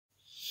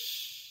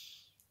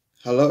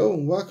Hello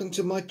and welcome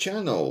to my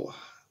channel.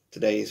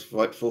 Today is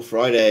Frightful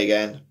Friday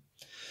again,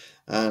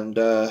 and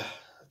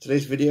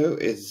today's video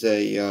is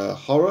a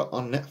horror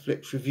on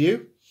Netflix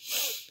review,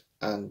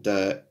 and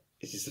it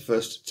is the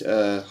first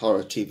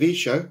horror TV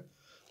show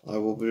I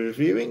will be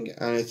reviewing,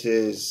 and it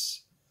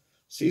is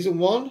Season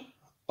 1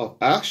 of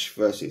Ash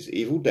vs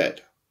Evil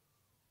Dead.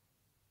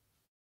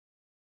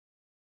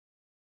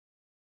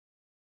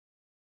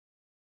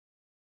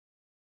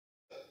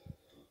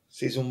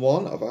 Season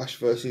 1 of Ash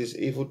vs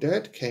Evil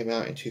Dead came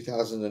out in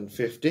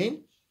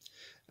 2015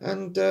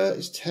 and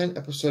is 10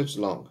 episodes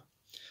long.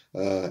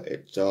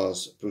 It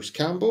stars Bruce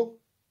Campbell,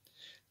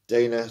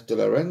 Dana De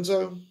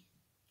Lorenzo,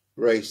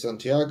 Ray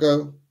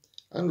Santiago,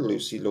 and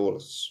Lucy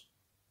Lawless.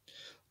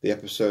 The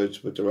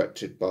episodes were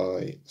directed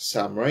by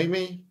Sam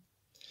Raimi,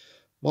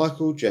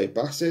 Michael J.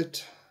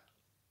 Bassett,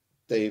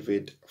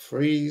 David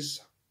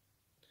Freese,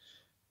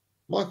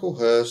 Michael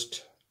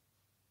Hurst,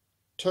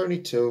 Tony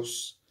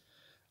Tilse,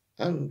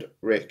 and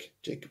Rick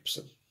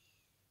Jacobson.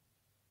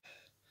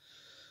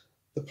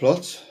 The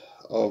plot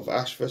of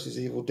Ash vs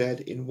Evil Dead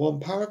in one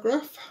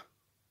paragraph.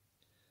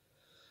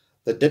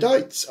 The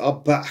Deadites are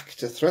back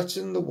to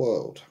threaten the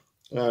world,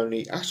 and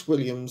only Ash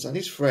Williams and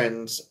his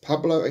friends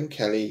Pablo and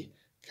Kelly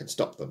can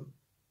stop them.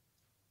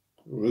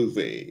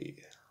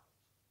 Groovy.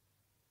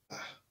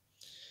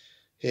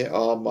 Here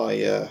are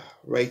my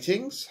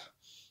ratings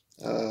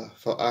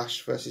for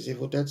Ash vs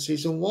Evil Dead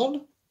Season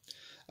 1.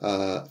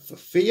 For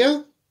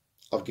fear,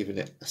 I've given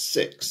it a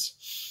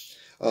 6.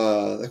 There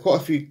are quite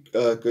a few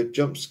good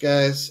jump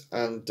scares,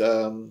 and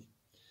the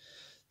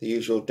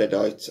usual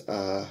Deadite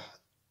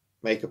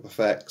makeup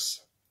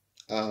effects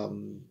are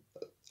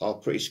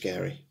pretty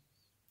scary.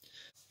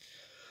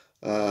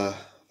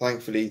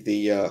 Thankfully,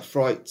 the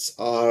frights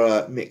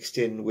are mixed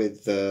in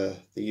with the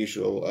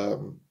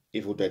usual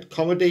Evil Dead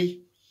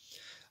comedy,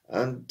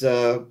 and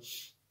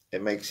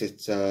it makes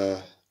it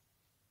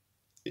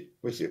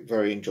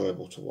very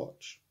enjoyable to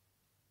watch.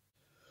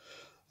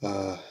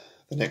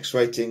 The next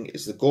rating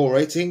is the gore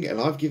rating,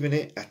 and I've given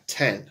it a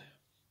 10.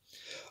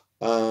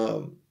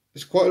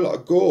 There's quite a lot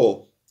of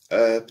gore,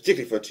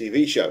 particularly for a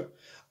TV show,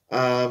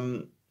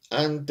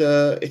 and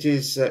it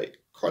is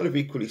kind of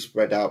equally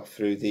spread out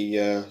through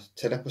the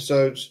 10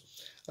 episodes.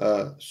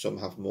 Some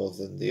have more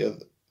than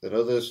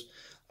others,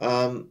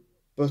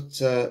 but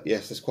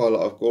yes, there's quite a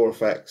lot of gore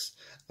effects,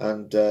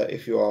 and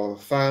if you are a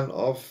fan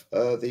of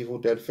the Evil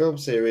Dead film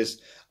series,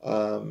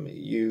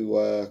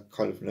 you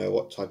kind of know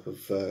what type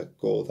of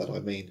gore that I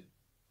mean.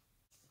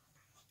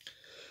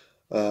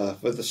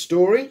 For the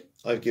story,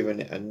 I've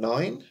given it a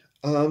 9.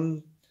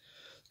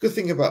 Good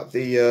thing about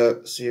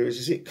the series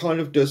is it kind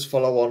of does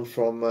follow on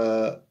from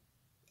the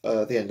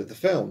end of the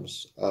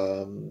films.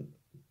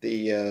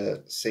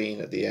 The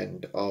scene at the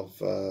end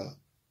of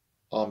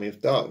Army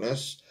of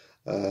Darkness,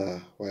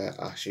 where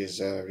Ash is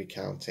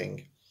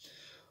recounting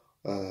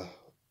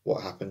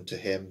what happened to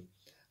him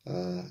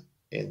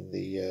in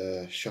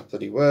the shop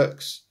that he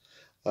works.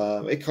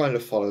 It kind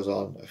of follows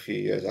on a few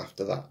years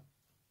after that.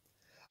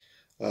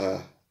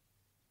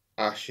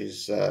 Ash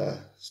is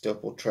still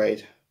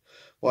portrayed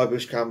by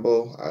Bruce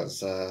Campbell as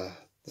the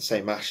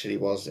same Ash that he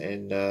was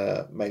in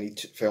mainly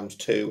films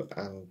 2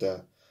 and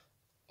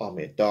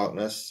Army of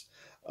Darkness.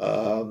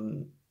 A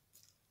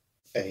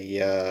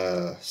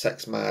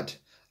sex-mad,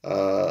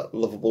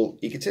 lovable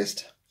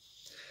egotist.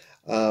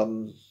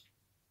 And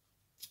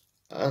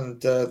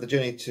the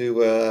journey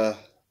to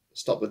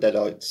stop the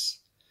Deadites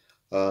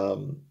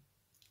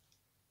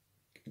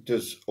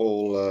does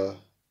all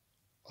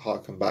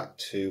harken back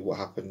to what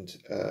happened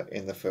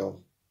in the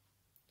film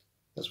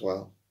as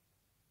well.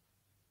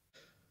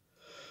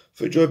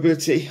 For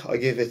enjoyability, I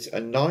give it a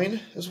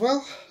 9 as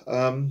well.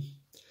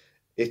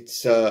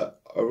 It's a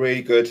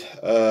really good,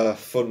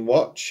 fun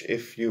watch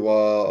if you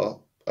are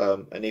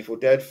an Evil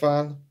Dead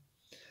fan.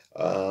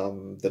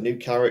 The new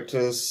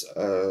characters,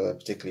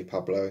 particularly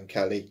Pablo and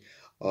Kelly,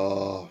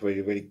 are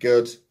really, really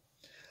good.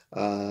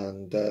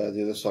 And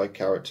the other side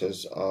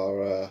characters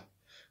are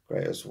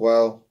great as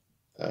well.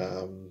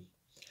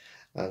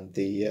 And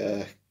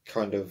the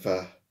kind of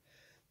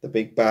the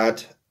big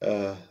bad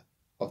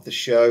of the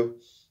show,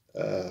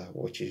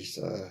 which is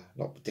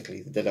not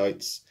particularly the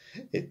Deadites,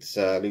 it's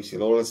Lucy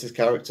Lawless's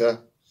character,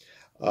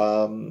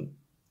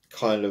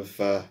 kind of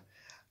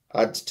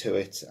adds to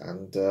it,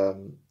 and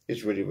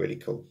is really, really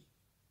cool.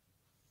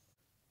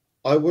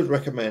 I would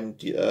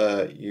recommend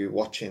you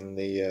watching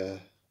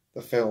the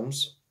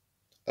films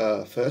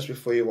first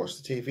before you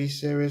watch the TV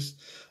series,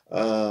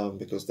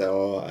 because there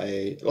are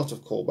a lot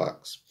of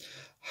callbacks.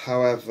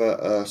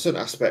 However, certain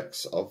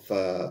aspects of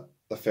the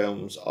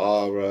films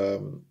are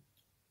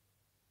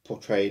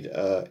portrayed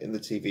in the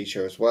TV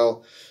show as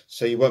well,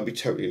 so you won't be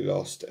totally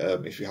lost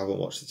if you haven't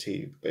watched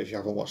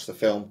the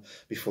film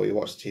before you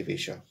watch the TV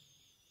show.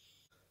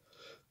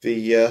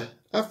 The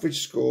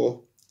average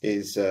score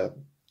is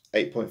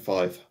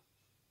 8.5.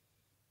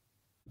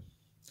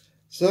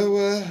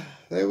 So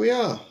there we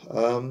are.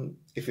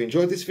 If you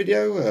enjoyed this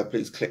video,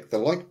 please click the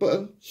like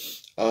button.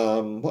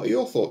 What are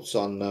your thoughts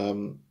on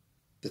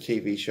the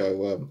TV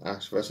show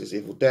Ash vs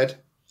Evil Dead?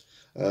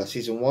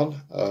 season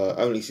 1.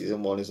 Only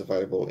season 1 is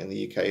available in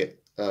the UK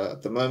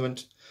at the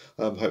moment.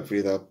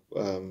 Hopefully they'll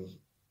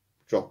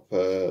drop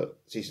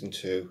season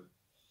 2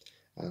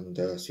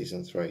 and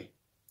season 3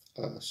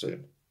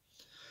 soon.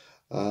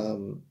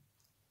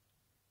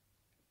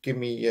 Give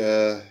me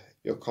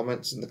your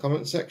comments in the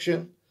comment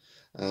section,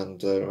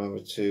 and remember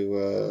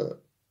to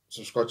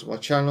subscribe to my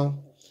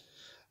channel,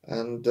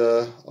 and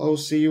I'll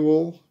see you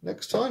all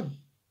next time.